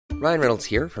Ryan Reynolds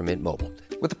here from Mint Mobile.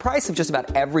 With the price of just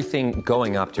about everything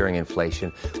going up during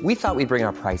inflation, we thought we'd bring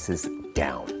our prices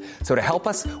down. So to help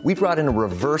us, we brought in a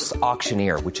reverse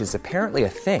auctioneer, which is apparently a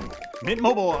thing. Mint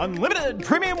Mobile Unlimited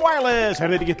Premium Wireless. How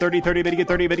to get 30, 30, bit to get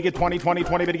 30, bit to get 20, 20,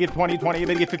 20, bit to get 20, 20,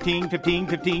 bit to get 15, 15,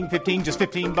 15, 15, just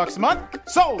 $15 a month?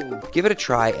 Sold! Give it a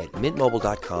try at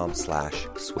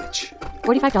mintmobile.com/switch.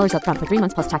 $45 up front for 3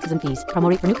 months plus taxes and fees. Promo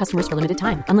rate for new customers for limited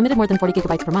time. Unlimited more than 40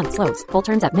 gigabytes per month. Slows full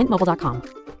terms at mintmobile.com.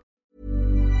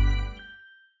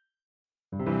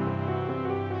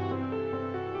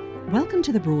 Welcome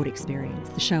to The Broad Experience,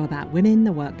 the show about women,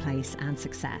 the workplace and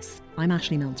success. I'm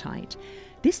Ashley Milne-Tyte.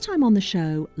 This time on the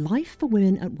show, life for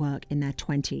women at work in their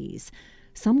 20s.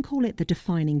 Some call it the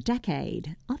defining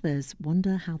decade. Others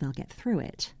wonder how they'll get through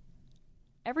it.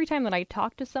 Every time that I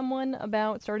talk to someone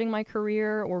about starting my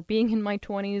career or being in my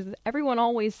 20s, everyone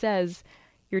always says,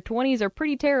 your 20s are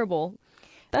pretty terrible.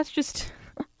 That's just,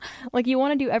 like, you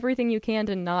want to do everything you can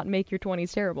to not make your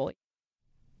 20s terrible.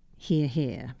 Hear,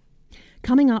 hear.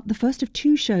 Coming up, the first of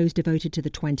 2 shows devoted to the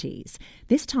 20s.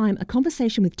 This time, a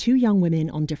conversation with 2 young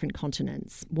women on different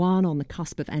continents. One on the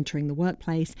cusp of entering the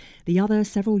workplace, the other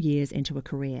several years into a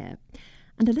career.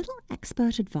 And a little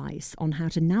expert advice on how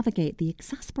to navigate the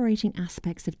exasperating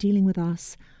aspects of dealing with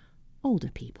us,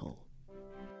 older people.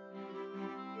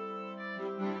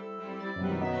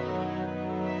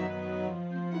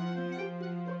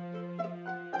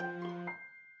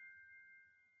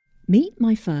 Meet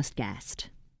my first guest.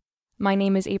 My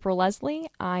name is April Leslie.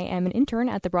 I am an intern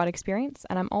at The Broad Experience,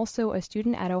 and I'm also a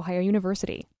student at Ohio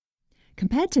University.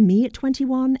 Compared to me at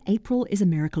 21, April is a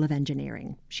miracle of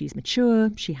engineering. She's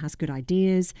mature, she has good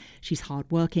ideas, she's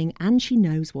hardworking, and she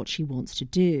knows what she wants to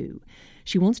do.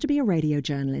 She wants to be a radio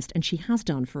journalist, and she has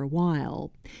done for a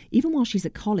while. Even while she's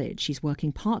at college, she's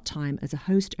working part-time as a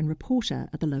host and reporter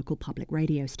at the local public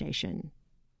radio station.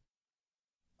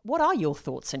 What are your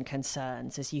thoughts and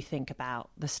concerns as you think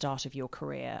about the start of your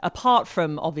career, apart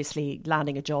from obviously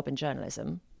landing a job in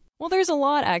journalism? Well, there's a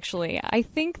lot, actually. I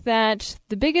think that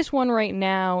the biggest one right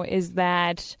now is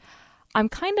that I'm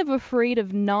kind of afraid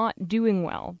of not doing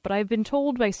well. But I've been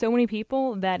told by so many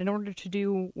people that in order to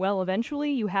do well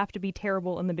eventually, you have to be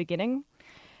terrible in the beginning.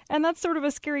 And that's sort of a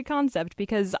scary concept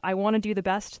because I want to do the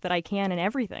best that I can in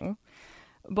everything.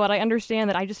 But I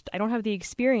understand that I don't have the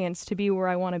experience to be where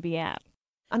I want to be at.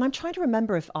 And I'm trying to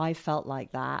remember if I felt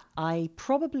like that. I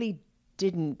probably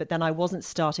didn't, but then I wasn't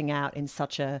starting out in this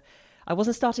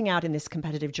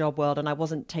competitive job world, and I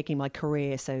wasn't taking my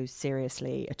career so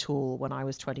seriously at all when I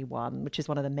was 21, which is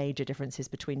one of the major differences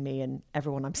between me and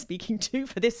everyone I'm speaking to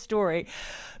for this story.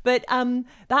 But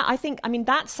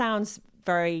that sounds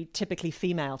very typically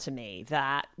female to me,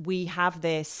 that we have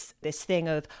this thing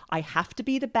of I have to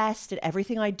be the best at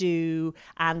everything I do,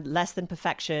 and less than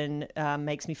perfection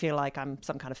makes me feel like I'm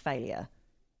some kind of failure.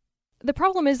 The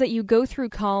problem is that you go through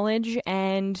college,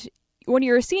 and when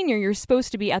you're a senior, you're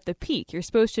supposed to be at the peak. You're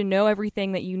supposed to know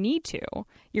everything that you need to.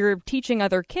 You're teaching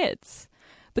other kids.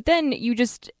 But then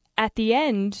at the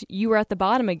end, you are at the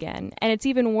bottom again. And it's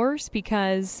even worse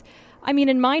because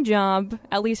in my job,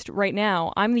 at least right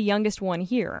now, I'm the youngest one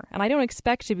here, and I don't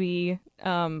expect to be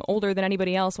older than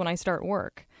anybody else when I start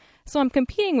work. So I'm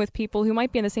competing with people who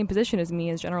might be in the same position as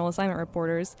me as general assignment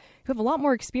reporters who have a lot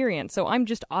more experience, so I'm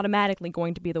just automatically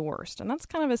going to be the worst, and that's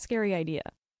kind of a scary idea.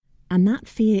 And that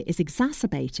fear is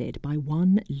exacerbated by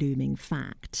one looming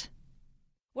fact.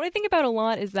 What I think about a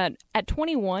lot is that at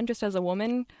 21, just as a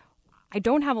woman, I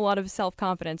don't have a lot of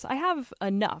self-confidence. I have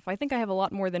enough. I think I have a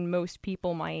lot more than most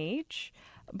people my age,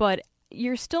 but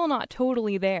you're still not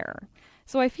totally there.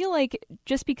 So I feel like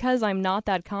just because I'm not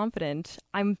that confident,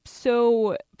 I'm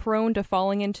so prone to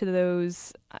falling into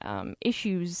those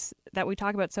issues that we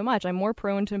talk about so much. I'm more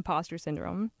prone to imposter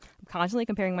syndrome. I'm constantly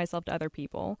comparing myself to other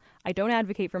people. I don't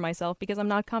advocate for myself because I'm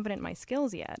not confident in my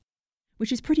skills yet.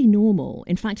 Which is pretty normal.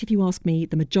 In fact, if you ask me,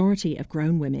 the majority of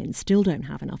grown women still don't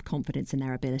have enough confidence in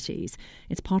their abilities.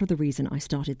 It's part of the reason I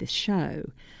started this show.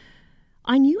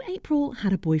 I knew April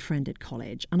had a boyfriend at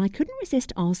college, and I couldn't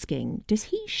resist asking, does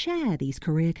he share these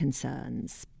career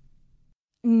concerns?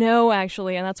 No,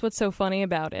 actually, and that's what's so funny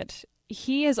about it.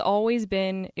 He has always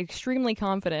been extremely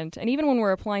confident, and even when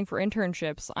we're applying for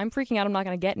internships, I'm freaking out I'm not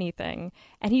going to get anything.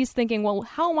 And he's thinking, well,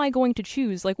 how am I going to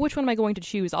choose? Like, which one am I going to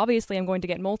choose? Obviously, I'm going to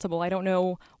get multiple. I don't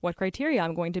know what criteria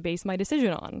I'm going to base my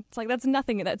decision on. It's like,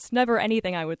 that's never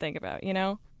anything I would think about, you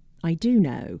know? I do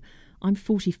know. I'm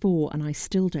 44 and I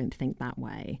still don't think that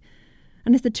way.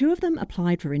 And as the two of them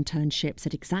applied for internships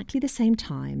at exactly the same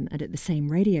time and at the same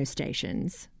radio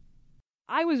stations,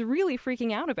 I was really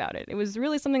freaking out about it. It was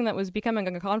really something that was becoming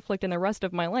a conflict in the rest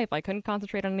of my life. I couldn't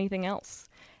concentrate on anything else.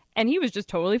 And he was just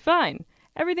totally fine.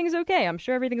 Everything's okay. I'm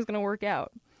sure everything's going to work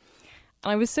out.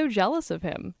 And I was so jealous of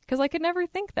him because I could never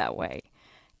think that way.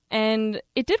 And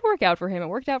it did work out for him. It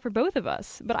worked out for both of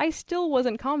us. But I still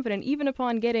wasn't confident, even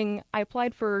upon I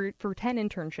applied for 10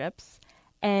 internships,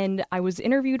 and I was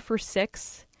interviewed for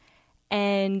 6,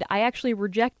 and I actually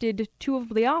rejected 2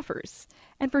 of the offers.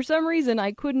 And for some reason,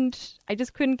 I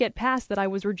just couldn't get past that I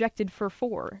was rejected for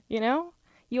 4, you know?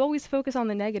 You always focus on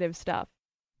the negative stuff.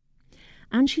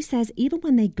 And she says even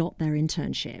when they got their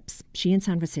internships, she in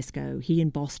San Francisco, he in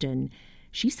Boston,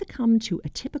 she succumbed to a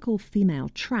typical female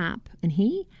trap, and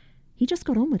he just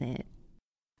got on with it.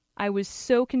 I was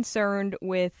so concerned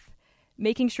with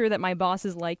making sure that my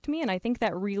bosses liked me, and I think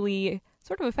that really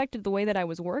sort of affected the way that I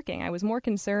was working. I was more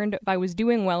concerned if I was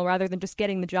doing well rather than just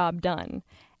getting the job done.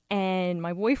 And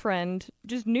my boyfriend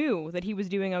just knew that he was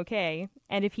doing okay,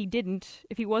 and if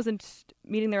he wasn't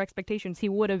meeting their expectations, he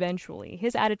would eventually.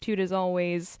 His attitude is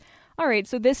always, all right,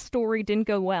 so this story didn't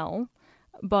go well,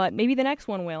 but maybe the next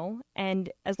one will,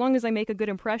 and as long as I make a good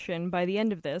impression by the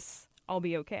end of this, I'll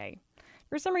be okay.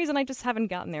 For some reason, I just haven't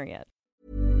gotten there yet.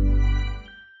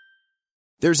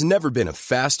 There's never been a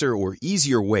faster or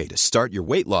easier way to start your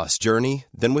weight loss journey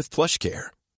than with PlushCare.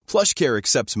 PlushCare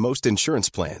accepts most insurance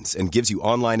plans and gives you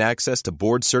online access to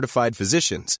board-certified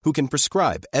physicians who can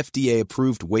prescribe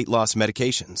FDA-approved weight loss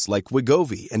medications like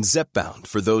Wegovy and Zepbound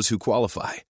for those who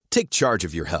qualify. Take charge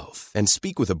of your health and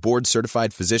speak with a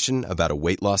board-certified physician about a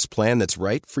weight loss plan that's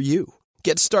right for you.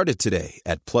 Get started today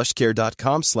at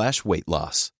plushcare.com/weight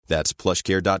loss. That's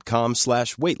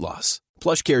plushcare.com/weight loss.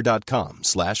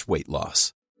 plushcare.com/weight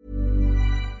loss.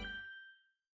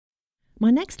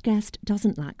 My next guest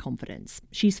doesn't lack confidence.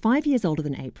 She's 5 years older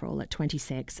than April at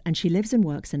 26, and she lives and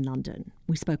works in London.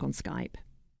 We spoke on Skype.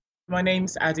 My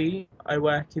name's Addie. I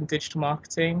work in digital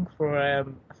marketing for a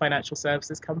financial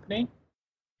services company.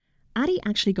 Addie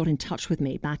actually got in touch with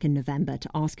me back in November to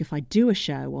ask if I'd do a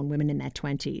show on women in their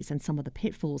 20s and some of the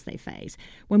pitfalls they face.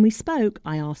 When we spoke,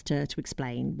 I asked her to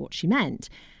explain what she meant.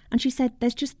 And she said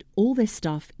there's just all this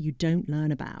stuff you don't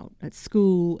learn about at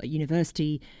school, at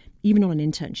university, even on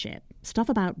an internship. Stuff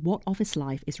about what office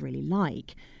life is really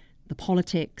like. The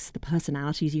politics, the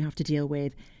personalities you have to deal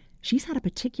with. She's had a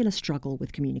particular struggle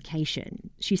with communication.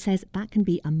 She says that can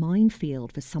be a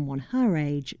minefield for someone her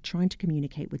age trying to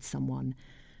communicate with someone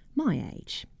my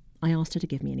age. I asked her to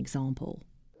give me an example.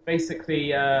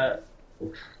 Basically, a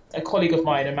colleague of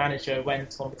mine, a manager,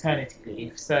 went on maternity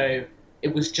leave. So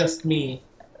it was just me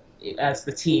as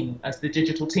the team, as the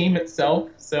digital team itself.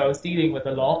 So I was dealing with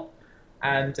a lot.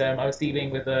 And I was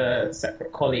dealing with a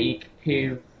separate colleague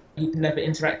who he'd never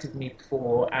interacted with me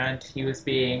before. And he was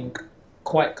being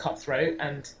quite cutthroat.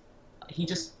 And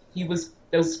there was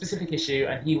a specific issue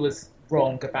and he was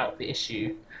wrong about the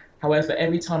issue. However,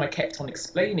 every time I kept on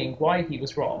explaining why he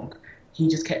was wrong, he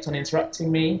just kept on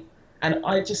interrupting me. And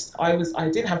I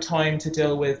didn't have time to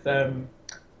deal with, I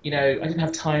didn't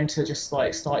have time to just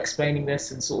start explaining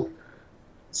this and sort of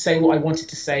say what I wanted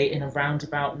to say in a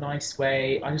roundabout, nice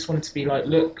way. I just wanted to be like,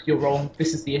 look, you're wrong.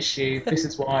 This is the issue. This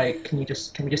is why. Can we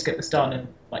just get this done and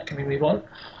can we move on?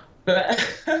 But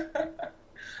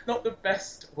not the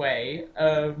best way.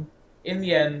 In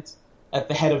the end,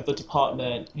 the head of the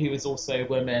department, who was also a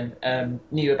woman,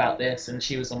 knew about this and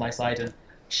she was on my side. And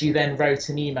she then wrote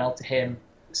an email to him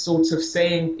sort of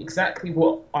saying exactly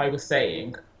what I was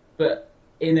saying, but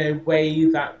in a way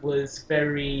that was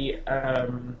very, I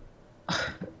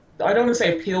don't want to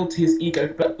say appealed to his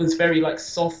ego, but was very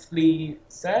softly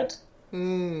said.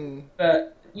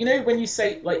 But, when you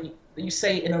say, you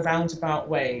say it in a roundabout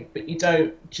way, but you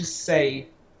don't just say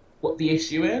what the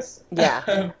issue is.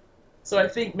 Yeah. So I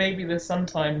think maybe there's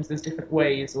different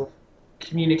ways of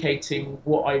communicating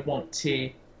what I want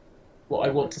to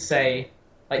say.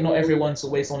 Not everyone's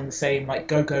always on the same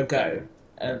go.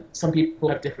 Some people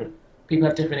have different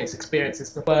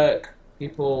experiences for work.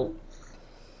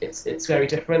 It's very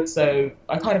different. So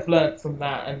I kind of learned from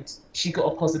that, and she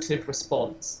got a positive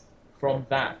response from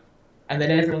that. And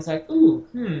then everyone's like, ooh,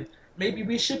 maybe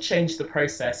we should change the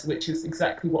process, which is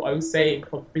exactly what I was saying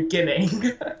from the beginning.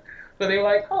 But they were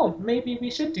like, oh, maybe we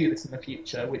should do this in the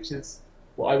future, which is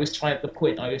the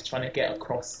point I was trying to get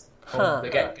across from the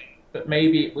get-go. But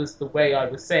maybe it was the way I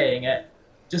was saying it,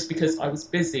 just because I was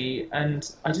busy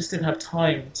and I just didn't have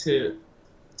time to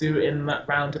do it in that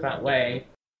roundabout way.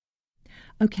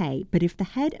 Okay, but if the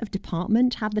head of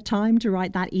department had the time to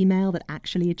write that email that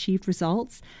actually achieved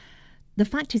results, the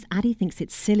fact is Addie thinks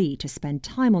it's silly to spend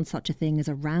time on such a thing as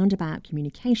a roundabout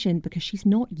communication because she's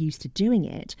not used to doing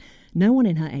it. No one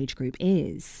in her age group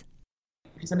is.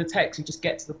 If you send a text, you just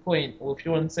get to the point, or if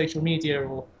you're on social media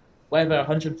or whatever,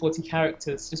 140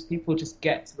 characters, just people just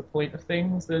get to the point of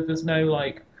things. There's no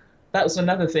like, that was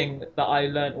another thing that I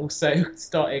learned also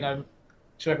starting, I'm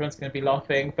sure everyone's going to be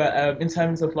laughing, but in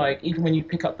terms of like, even when you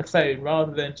pick up the phone,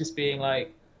 rather than just being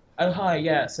like, oh, hi,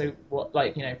 yeah, so what,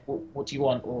 like, you know, what do you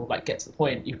want? Or like, get to the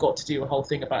point. You've got to do a whole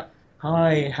thing about,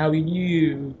 hi, how are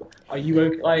you? Are you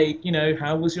okay? Like, you know,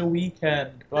 how was your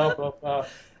weekend? Blah, blah, blah.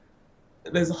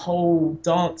 There's a whole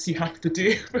dance you have to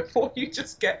do before you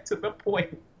just get to the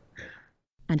point.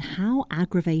 And how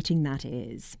aggravating that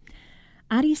is.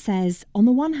 Addie says, on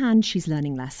the one hand, she's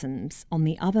learning lessons. On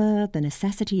the other, the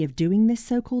necessity of doing this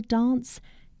so-called dance,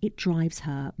 it drives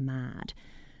her mad.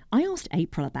 I asked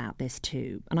April about this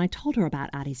too, and I told her about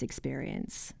Addie's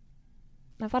experience.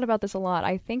 I thought about this a lot.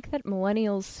 I think that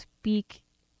millennials speak,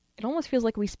 it almost feels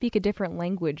like we speak a different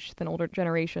language than older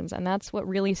generations, and that's what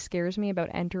really scares me about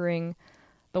entering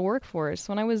the workforce.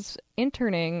 When I was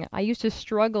interning, I used to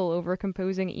struggle over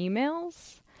composing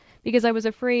emails because I was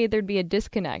afraid there'd be a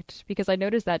disconnect, because I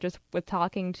noticed that just with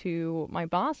talking to my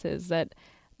bosses, that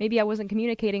maybe I wasn't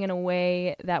communicating in a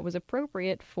way that was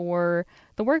appropriate for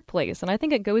the workplace. And I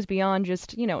think it goes beyond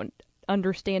just, you know,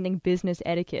 understanding business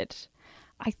etiquette.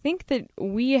 I think that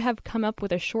we have come up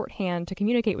with a shorthand to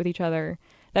communicate with each other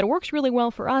that works really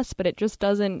well for us, but it just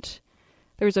doesn't,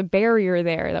 there's a barrier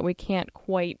there that we can't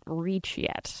quite reach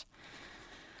yet.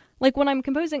 Like when I'm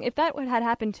composing, if that had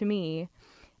happened to me,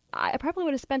 I probably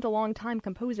would have spent a long time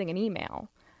composing an email.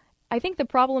 I think the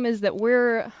problem is that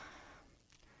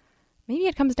maybe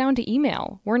it comes down to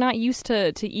email. We're not used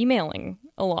to emailing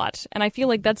a lot. And I feel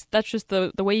like that's just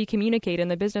the way you communicate in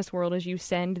the business world, is you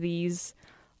send these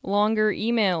longer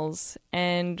emails.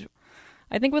 And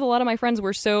I think with a lot of my friends,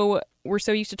 we're so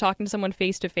used to talking to someone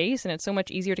face to face, and it's so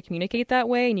much easier to communicate that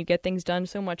way, and you get things done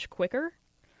so much quicker,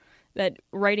 that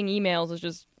writing emails is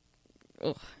just,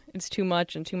 it's too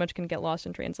much, and too much can get lost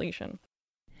in translation.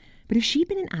 But if she'd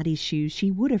been in Addie's shoes,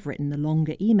 she would have written the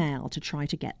longer email to try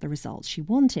to get the results she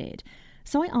wanted.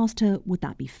 So I asked her, would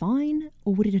that be fine,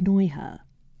 or would it annoy her?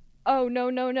 Oh, no.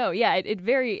 Yeah, it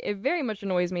very much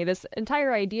annoys me. This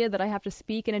entire idea that I have to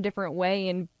speak in a different way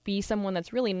and be someone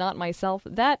that's really not myself,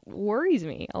 that worries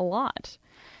me a lot.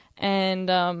 And,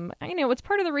 it's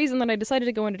part of the reason that I decided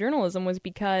to go into journalism was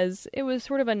because it was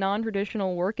sort of a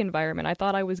non-traditional work environment. I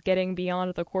thought I was getting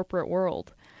beyond the corporate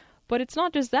world. But it's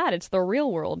not just that, it's the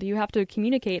real world. You have to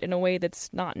communicate in a way that's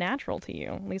not natural to you.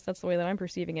 At least that's the way that I'm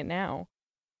perceiving it now.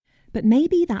 But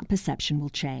maybe that perception will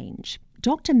change.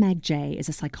 Dr. Meg Jay is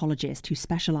a psychologist who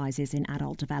specialises in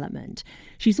adult development.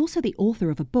 She's also the author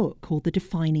of a book called The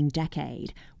Defining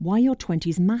Decade: Why Your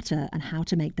 20s Matter and How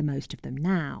to Make the Most of Them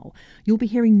Now. You'll be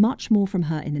hearing much more from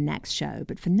her in the next show,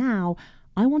 but for now,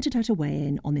 I wanted her to weigh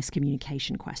in on this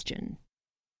communication question.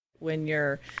 When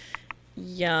you're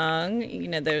young,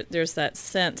 there's that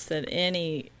sense that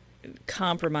any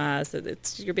compromise,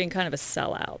 that you're being kind of a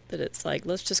sellout, that it's like,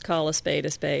 let's just call a spade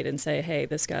and say, hey,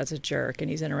 this guy's a jerk and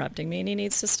he's interrupting me and he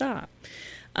needs to stop.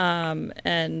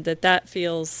 And that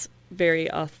feels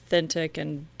very authentic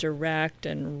and direct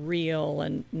and real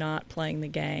and not playing the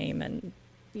game, and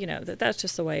that's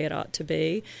just the way it ought to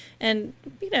be. And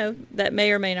that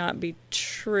may or may not be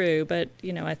true, but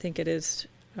I think it is.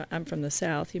 I'm from the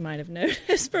South, you might have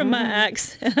noticed from my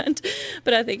accent,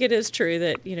 but I think it is true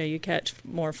that, you catch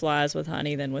more flies with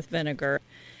honey than with vinegar.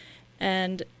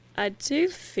 And I do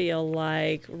feel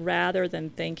like, rather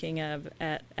than thinking of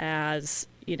it as,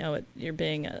 you're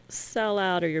being a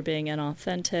sellout or you're being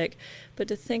inauthentic, but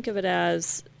to think of it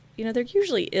as, there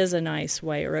usually is a nice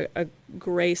way, or a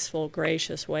graceful,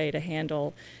 gracious way to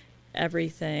handle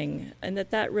everything, and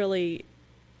that really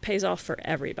pays off for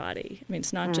everybody. I mean,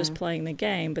 it's not just playing the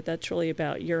game, but that's really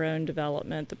about your own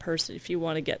development. The person, if you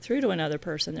want to get through to another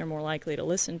person, they're more likely to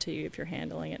listen to you if you're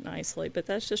handling it nicely. But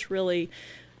that's just really,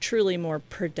 truly more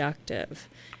productive.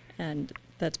 And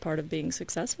that's part of being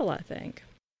successful, I think.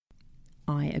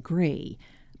 I agree.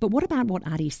 But what about what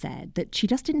Addie said, that she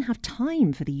just didn't have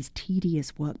time for these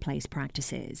tedious workplace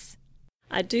practices?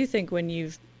 I do think when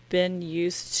you've been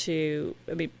used to,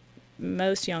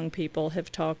 most young people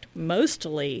have talked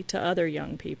mostly to other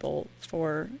young people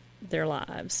for their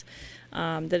lives,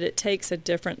 that it takes a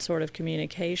different sort of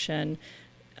communication,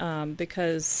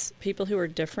 because people who are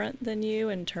different than you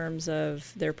in terms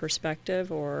of their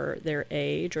perspective or their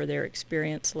age or their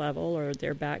experience level or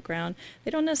their background,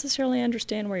 they don't necessarily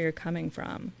understand where you're coming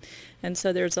from. And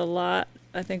so there's I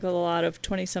think a lot of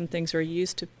 20-somethings are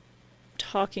used to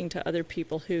talking to other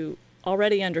people who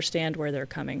already understand where they're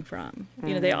coming from.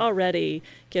 They already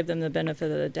give them the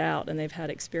benefit of the doubt, and they've had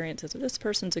experiences. This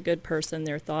person's a good person,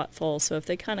 they're thoughtful, so if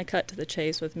they kind of cut to the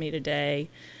chase with me today,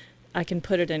 I can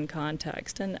put it in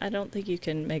context. And I don't think you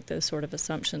can make those sort of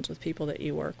assumptions with people that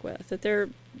you work with, that they're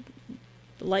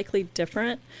likely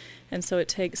different. And so it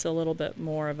takes a little bit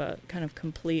more of a kind of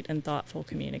complete and thoughtful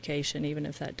communication, even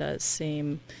if that does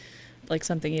seem like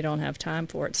something you don't have time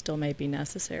for, it still may be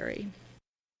necessary.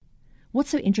 What's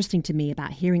so interesting to me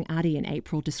about hearing Addie and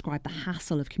April describe the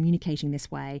hassle of communicating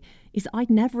this way is I'd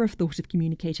never have thought of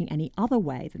communicating any other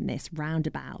way than this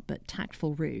roundabout but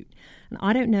tactful route. And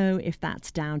I don't know if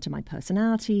that's down to my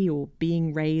personality or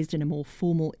being raised in a more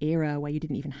formal era where you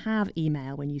didn't even have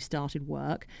email when you started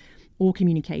work, or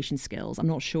communication skills. I'm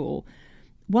not sure.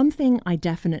 One thing I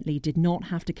definitely did not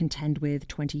have to contend with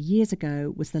 20 years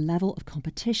ago was the level of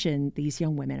competition these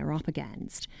young women are up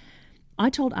against.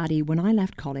 I told Addie when I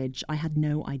left college I had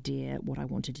no idea what I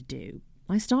wanted to do.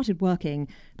 I started working,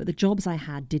 but the jobs I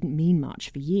had didn't mean much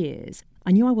for years.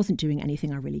 I knew I wasn't doing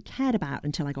anything I really cared about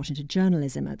until I got into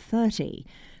journalism at 30.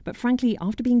 But frankly,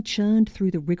 after being churned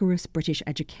through the rigorous British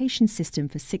education system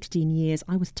for 16 years,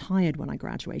 I was tired when I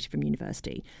graduated from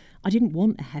university. I didn't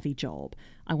want a heavy job.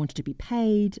 I wanted to be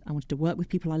paid, I wanted to work with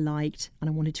people I liked, and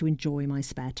I wanted to enjoy my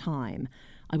spare time.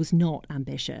 I was not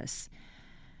ambitious.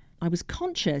 I was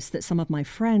conscious that some of my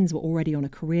friends were already on a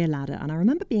career ladder, and I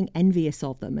remember being envious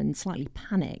of them and slightly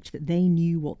panicked that they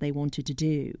knew what they wanted to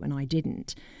do and I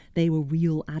didn't. They were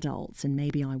real adults and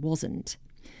maybe I wasn't.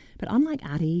 But unlike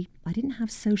Addie, I didn't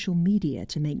have social media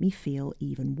to make me feel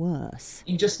even worse.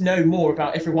 You just know more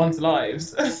about everyone's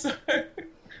lives. So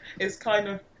it's kind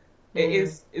of,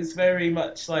 it's very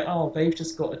much like, oh, they've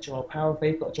just got a job. How have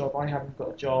they got a job? I haven't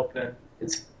got a job. And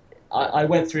I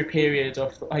went through a period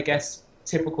of, I guess,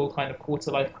 typical kind of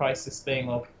quarter-life crisis thing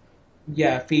of,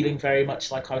 feeling very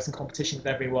much like I was in competition with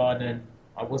everyone and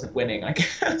I wasn't winning, I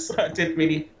guess. I didn't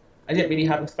really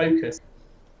have a focus.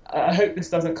 I hope this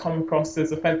doesn't come across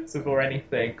as offensive or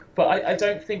anything, but I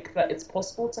don't think that it's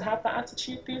possible to have that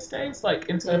attitude these days, like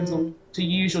in terms of to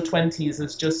use your 20s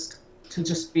as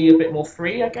just be a bit more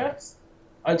free, I guess.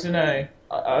 I don't know.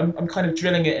 I'm kind of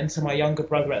drilling it into my younger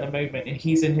brother at the moment, and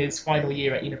he's in his final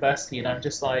year at university, and I'm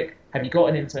just like, have you got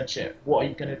an internship? What are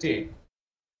you going to do?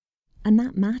 And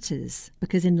that matters,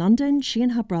 because in London, she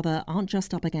and her brother aren't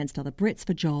just up against other Brits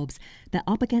for jobs, they're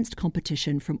up against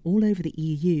competition from all over the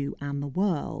EU and the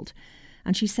world.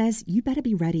 And she says, you better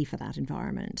be ready for that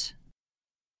environment.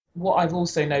 What I've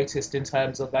also noticed in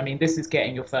terms of, I mean, this is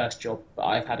getting your first job, but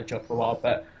I've had a job for a while,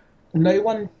 but no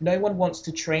one wants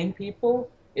to train people.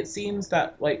 It seems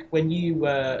that, like, when you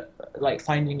were, like,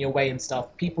 finding your way and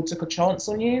stuff, people took a chance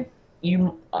on you.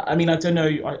 I mean, I don't know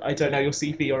your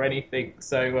CV or anything,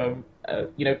 so,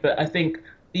 but I think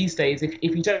these days, if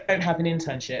you don't have an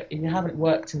internship, if you haven't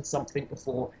worked in something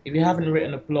before, if you haven't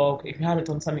written a blog, if you haven't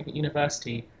done something at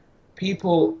university,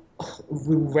 people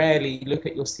will rarely look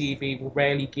at your CV, will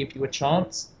rarely give you a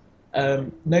chance.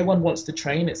 No one wants to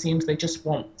train. It seems they just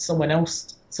want someone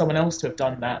else to have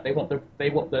done that. They want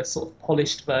the sort of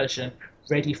polished version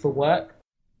ready for work.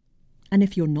 And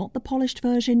if you're not the polished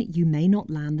version, you may not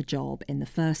land the job in the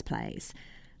first place.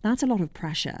 That's a lot of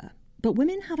pressure. But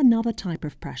women have another type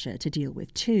of pressure to deal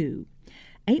with too.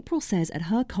 April says at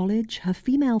her college, her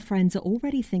female friends are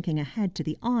already thinking ahead to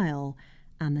the aisle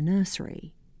and the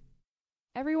nursery.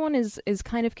 Everyone is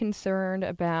kind of concerned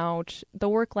about the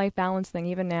work-life balance thing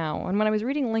even now. And when I was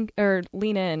reading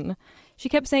Lean In, she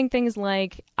kept saying things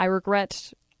like, I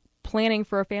regret planning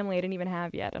for a family I didn't even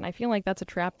have yet. And I feel like that's a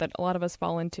trap that a lot of us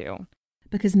fall into.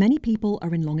 Because many people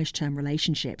are in longish-term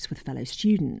relationships with fellow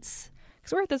students.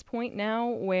 Because we're at this point now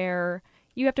where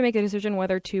you have to make a decision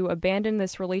whether to abandon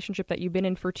this relationship that you've been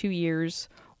in for 2 years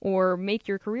or make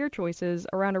your career choices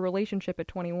around a relationship at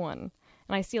 21.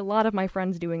 And I see a lot of my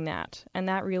friends doing that. And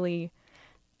that really...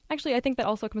 Actually, I think that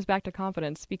also comes back to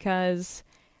confidence, because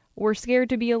we're scared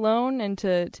to be alone and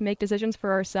to make decisions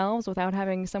for ourselves without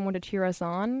having someone to cheer us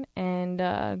on. And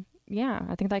I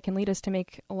think that can lead us to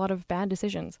make a lot of bad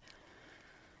decisions.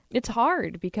 It's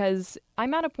hard because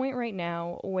I'm at a point right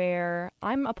now where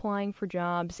I'm applying for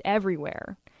jobs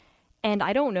everywhere. And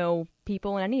I don't know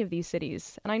people in any of these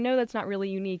cities. And I know that's not really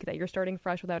unique, that you're starting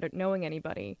fresh without knowing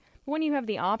anybody. But when you have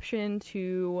the option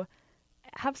to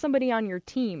have somebody on your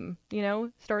team,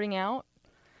 starting out,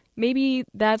 maybe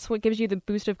that's what gives you the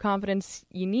boost of confidence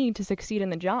you need to succeed in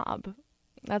the job.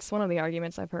 That's one of the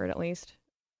arguments I've heard, at least.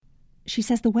 She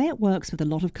says the way it works with a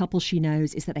lot of couples she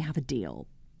knows is that they have a deal.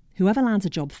 Whoever lands a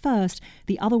job first,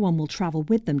 the other one will travel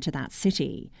with them to that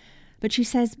city. But she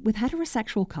says with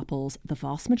heterosexual couples, the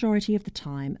vast majority of the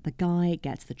time, the guy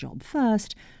gets the job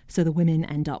first, so the women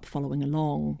end up following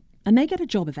along. And they get a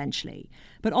job eventually,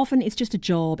 but often it's just a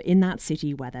job in that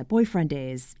city where their boyfriend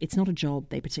is. It's not a job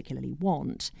they particularly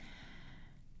want.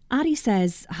 Addie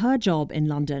says her job in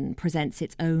London presents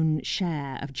its own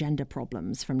share of gender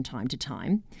problems from time to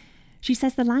time. She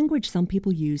says the language some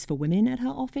people use for women at her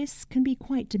office can be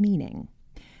quite demeaning.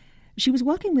 She was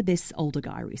working with this older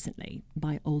guy recently.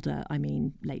 By older, I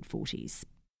mean late 40s.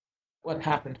 What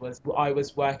happened was I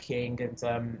was working and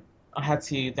I had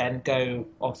to then go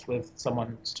off with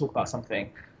someone to talk about something.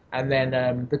 And then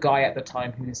the guy at the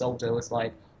time who's older was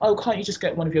like, oh, can't you just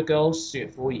get one of your girls to do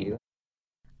it for you?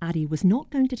 Addie was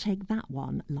not going to take that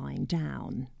one lying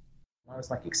down. I was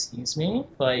like, excuse me?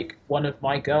 Like, one of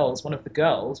the girls,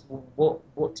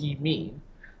 what do you mean?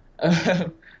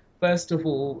 First of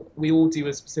all, we all do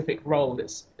a specific role.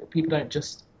 People don't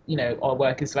just, our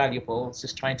work is valuable. It's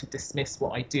just trying to dismiss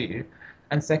what I do.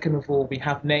 And second of all, we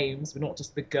have names. We're not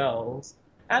just the girls.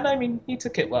 And I mean, he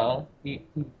took it well. He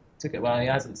took it well. He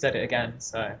hasn't said it again,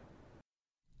 so.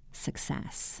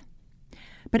 Success.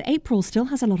 But April still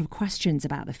has a lot of questions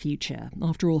about the future.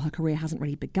 After all, her career hasn't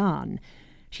really begun.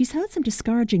 She's heard some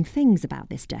discouraging things about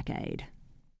this decade.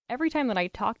 Every time that I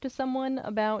talk to someone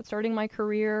about starting my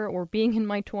career or being in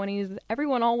my 20s,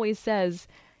 everyone always says,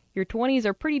 your 20s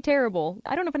are pretty terrible.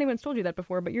 I don't know if anyone's told you that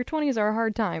before, but your 20s are a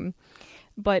hard time.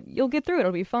 But you'll get through it,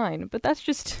 it'll be fine. But that's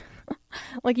just,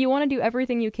 like, you want to do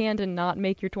everything you can to not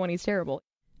make your 20s terrible.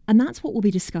 And that's what we'll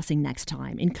be discussing next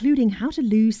time, including how to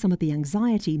lose some of the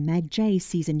anxiety Meg Jay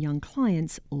sees in young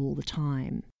clients all the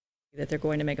time. That they're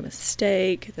going to make a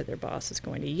mistake, that their boss is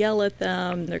going to yell at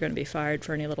them, they're going to be fired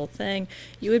for any little thing.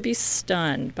 You would be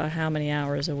stunned by how many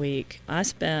hours a week I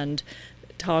spend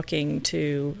talking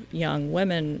to young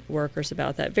women workers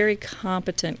about that. Very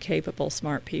competent, capable,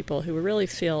 smart people who really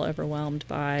feel overwhelmed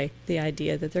by the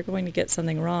idea that they're going to get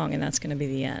something wrong and that's going to be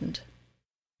the end.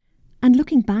 And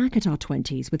looking back at our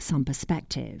 20s with some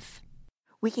perspective.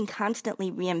 We can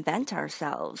constantly reinvent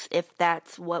ourselves if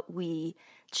that's what we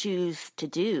choose to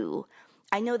do.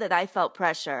 I know that I felt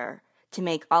pressure to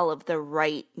make all of the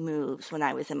right moves when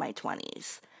I was in my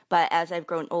 20s. But as I've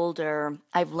grown older,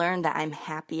 I've learned that I'm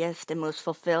happiest and most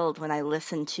fulfilled when I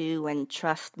listen to and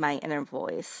trust my inner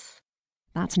voice.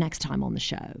 That's next time on the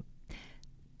show.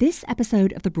 This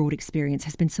episode of The Broad Experience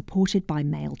has been supported by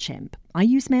MailChimp. I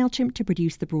use MailChimp to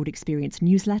produce the Broad Experience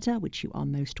newsletter, which you are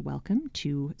most welcome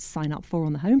to sign up for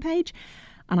on the homepage,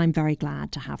 and I'm very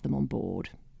glad to have them on board.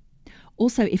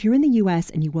 Also, if you're in the US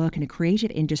and you work in a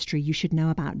creative industry, you should know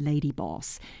about Lady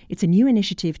Boss. It's a new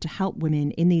initiative to help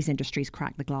women in these industries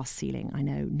crack the glass ceiling. I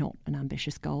know, not an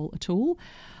ambitious goal at all.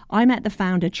 I met the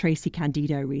founder, Tracy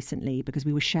Candido, recently because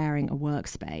we were sharing a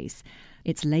workspace.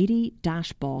 It's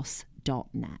lady-boss.net.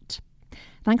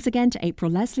 Thanks again to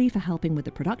April Leslie for helping with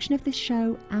the production of this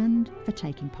show and for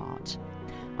taking part.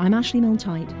 I'm Ashley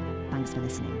Milne-Tyte. Thanks for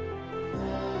listening.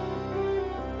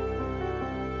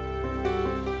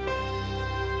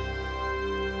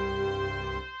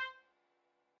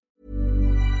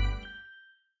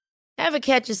 Ever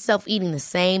catch yourself eating the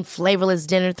same flavorless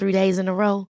dinner 3 days in a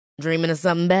row? Dreaming of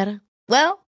something better?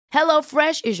 Well,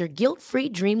 HelloFresh is your guilt-free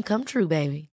dream come true,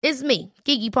 baby. It's me,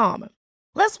 Keke Palmer.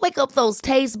 Let's wake up those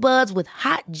taste buds with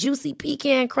hot, juicy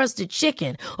pecan-crusted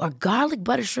chicken or garlic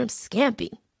butter shrimp scampi.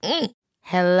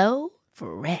 Hello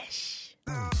Fresh.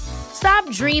 Stop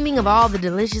dreaming of all the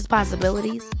delicious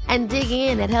possibilities and dig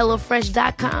in at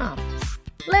HelloFresh.com.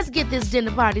 Let's get this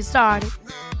dinner party started.